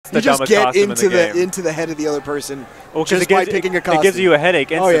the just dumbest costume in the game. into the head of the other person Well, just by picking a costume. It gives you a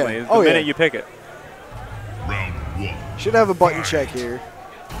headache instantly the minute you pick it. Should have a button check here.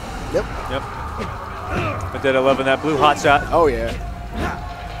 Yep. Yep. Vendetta loving that blue hot shot. Oh, yeah.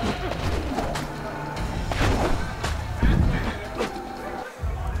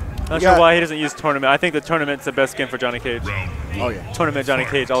 Not sure why he doesn't use tournament. I think the tournament's the best skin for Johnny Cage. Oh, yeah. Tournament Johnny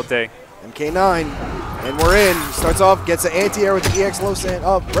Cage all day. MK9, and we're in. Starts off, gets an anti-air with the EX low sand,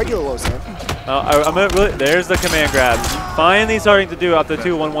 regular low sand. There's the command grab. Finally starting to do up the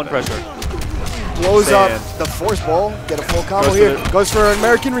 2-1-1 pressure. Blows up the force ball, get a full combo here. Goes for an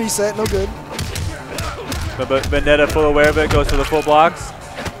American reset, no good. But Vendetta full aware of it, goes for the full blocks.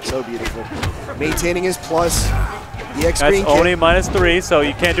 So beautiful. Maintaining his plus. EX That's green only -3, so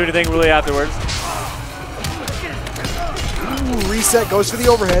you can't do anything really afterwards. Ooh, reset, goes for the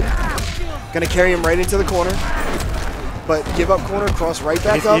overhead. Gonna carry him right into the corner. But give up corner, cross right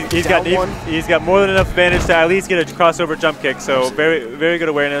back up. He's got more than enough advantage to at least get a crossover jump kick, so very, very good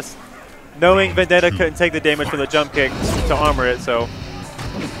awareness. Knowing Vendetta couldn't take the damage from the jump kick to armor it, so.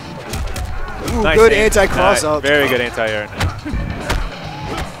 Ooh, nice good anti-cross up. Very good anti-air.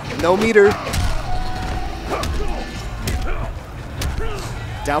 No meter.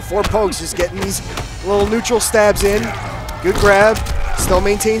 Down 4 pokes, just getting these little neutral stabs in. Good grab, still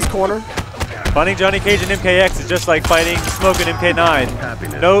maintains corner. Fighting Johnny Cage and MKX is just like fighting Smoke and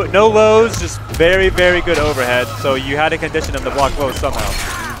MK9. No lows, just very, very good overhead. So you had to condition him to block lows somehow.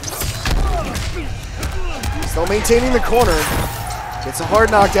 Still maintaining the corner. Gets a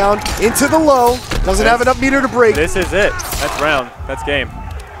hard knockdown into the low. Doesn't have enough meter to break. This is it. That's round. That's game.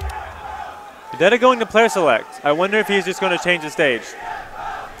 Vendetta going to player select. I wonder if he's just going to change the stage.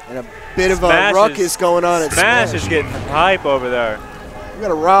 And a bit of a ruckus going on at Smash is getting hype over there. We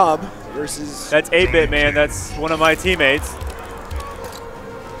got a Rob versus... That's 8-Bit, man. That's one of my teammates.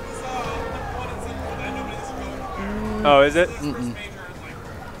 Oh, is it? Mm-mm.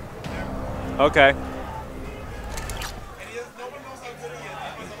 Okay.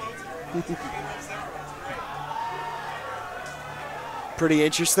 Pretty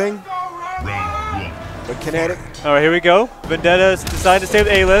interesting. But Kinetic. All right, here we go. Vendetta decided to stay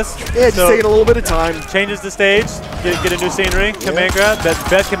with A-list. Yeah, just taking a little bit of time. Changes the stage, get a new scenery. Command grab, that's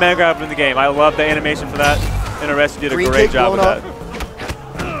best command grab in the game. I love the animation for that. And Arrest did a great job with that.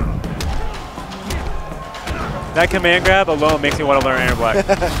 That command grab alone makes me want to learn Aaron Black.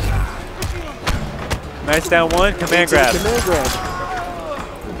 Nice down one, command grab.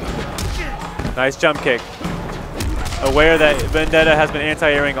 Nice jump kick. Aware that Vendetta has been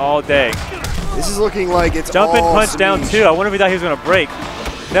anti-airing all day. This is looking like it's jump and punch Semiij. Down 2. I wonder if he thought he was going to break.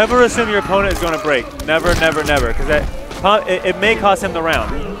 Never assume your opponent is going to break. Never, never, never. Because it may cost him the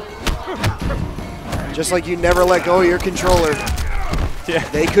round. Just like you never let go of your controller. Yeah.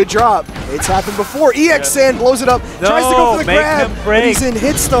 They could drop. It's happened before. EX Sand blows it up. No, tries to go for the grab. Him break. But he's in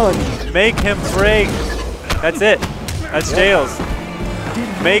hit stun. Make him break. That's it. That's jails.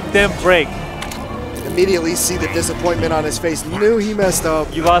 Make them break. Immediately see the disappointment on his face. Knew he messed up.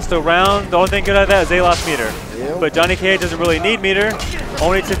 You lost a round. The only thing good at that is they lost meter. Yep. But Johnny Cage doesn't really need meter,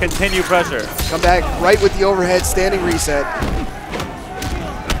 only to continue pressure. Come back right with the overhead, standing reset.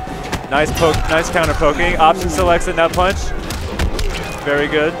 Nice poke, nice counter poking. Option selects in that punch. Very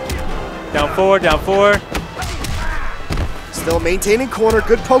good. Down 4, down 4. Still maintaining corner,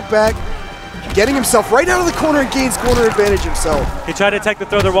 good poke back. Getting himself right out of the corner and gains corner advantage himself. He tried to take the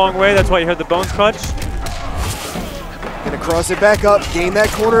throw the wrong way, that's why you heard the bones crunch. Gonna cross it back up, gain that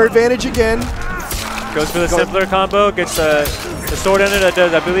corner advantage again. Goes for the simpler combo, gets the sword in it, that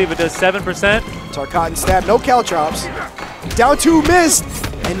does, I believe it does 7%. Tarkatan stab, no caltrops. Down 2, missed.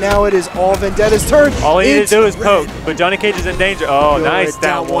 And now it is all Vendetta's turn. All he needed to do is poke, but Johnny Cage is in danger. Oh, good. Nice,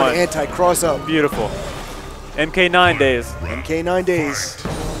 down 1. Anti-cross up. Beautiful. MK9 days. MK9 days.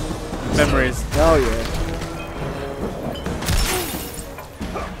 Memories. Oh, yeah.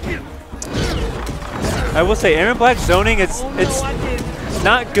 I will say, Aaron Black's zoning, it's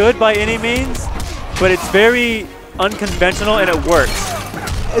not good by any means, but it's very unconventional and it works.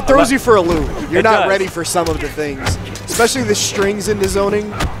 It throws you for a loop. You're not ready for some of the things, especially the strings into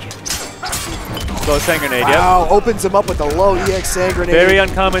zoning. Slow sand grenade, wow, opens him up with a low EX sand grenade. Very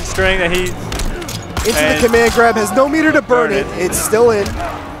uncommon string that he... Into the command grab, has no meter to burn it. It's still in.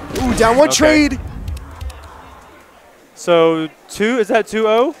 Ooh, down 1 trade. So 2, is that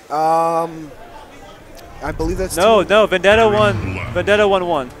 2-0? I believe that's no, 2. No, Vendetta won. Vendetta won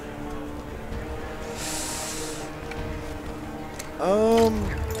 1.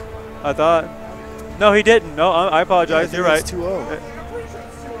 I thought. No, he didn't. No, I apologize. You're right. 2-0.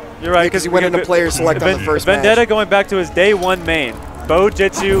 You're right. Because he went into player select on the first Vendetta match. going back to his day 1 main.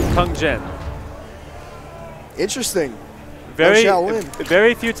 Bojitsu Kung Jin. Interesting.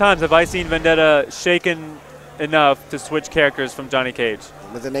 Very few times have I seen Vendetta shaken enough to switch characters from Johnny Cage.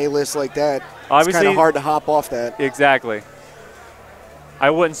 With an A-list like that, obviously, it's kind of hard to hop off that. Exactly. I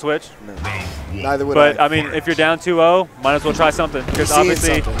wouldn't switch. No. Neither would I. But, I mean, if you're down 2-0, might as well try something. Because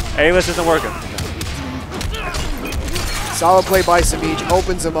obviously, A-list isn't working. Solid play by Semiij.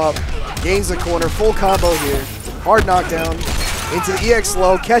 Opens him up. Gains the corner. Full combo here. Hard knockdown. Into the EX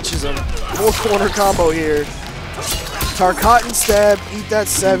low. Catches him. Full corner combo here. Tarkatan stab. Eat that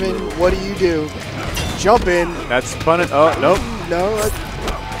 7. What do? Jump in. That's punish. Oh, nope.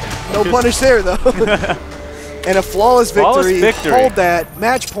 No punish there, though. And a flawless victory. Hold that.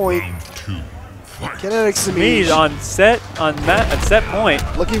 Match point. KineticSemiij on set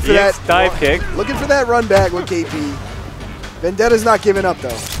point. Looking for that dive kick. Looking for that run back with KP. Vendetta's not giving up, though.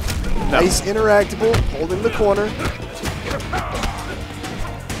 No. Nice interactable. Holding the corner.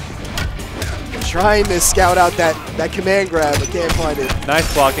 Trying to scout out that command grab, but can't find it.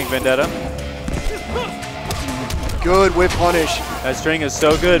 Nice blocking, Vendetta. Good whip punish. That string is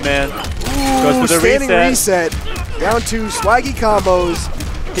so good, man. Ooh, goes for the standing reset. Down 2, swaggy combos.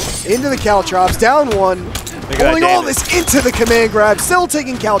 Into the caltrops. Down 1. Pulling all this into the command grab. Still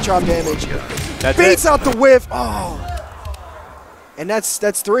taking caltrop damage. Baits out the whiff. Oh. And that's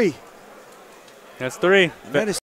 3. That's 3. That is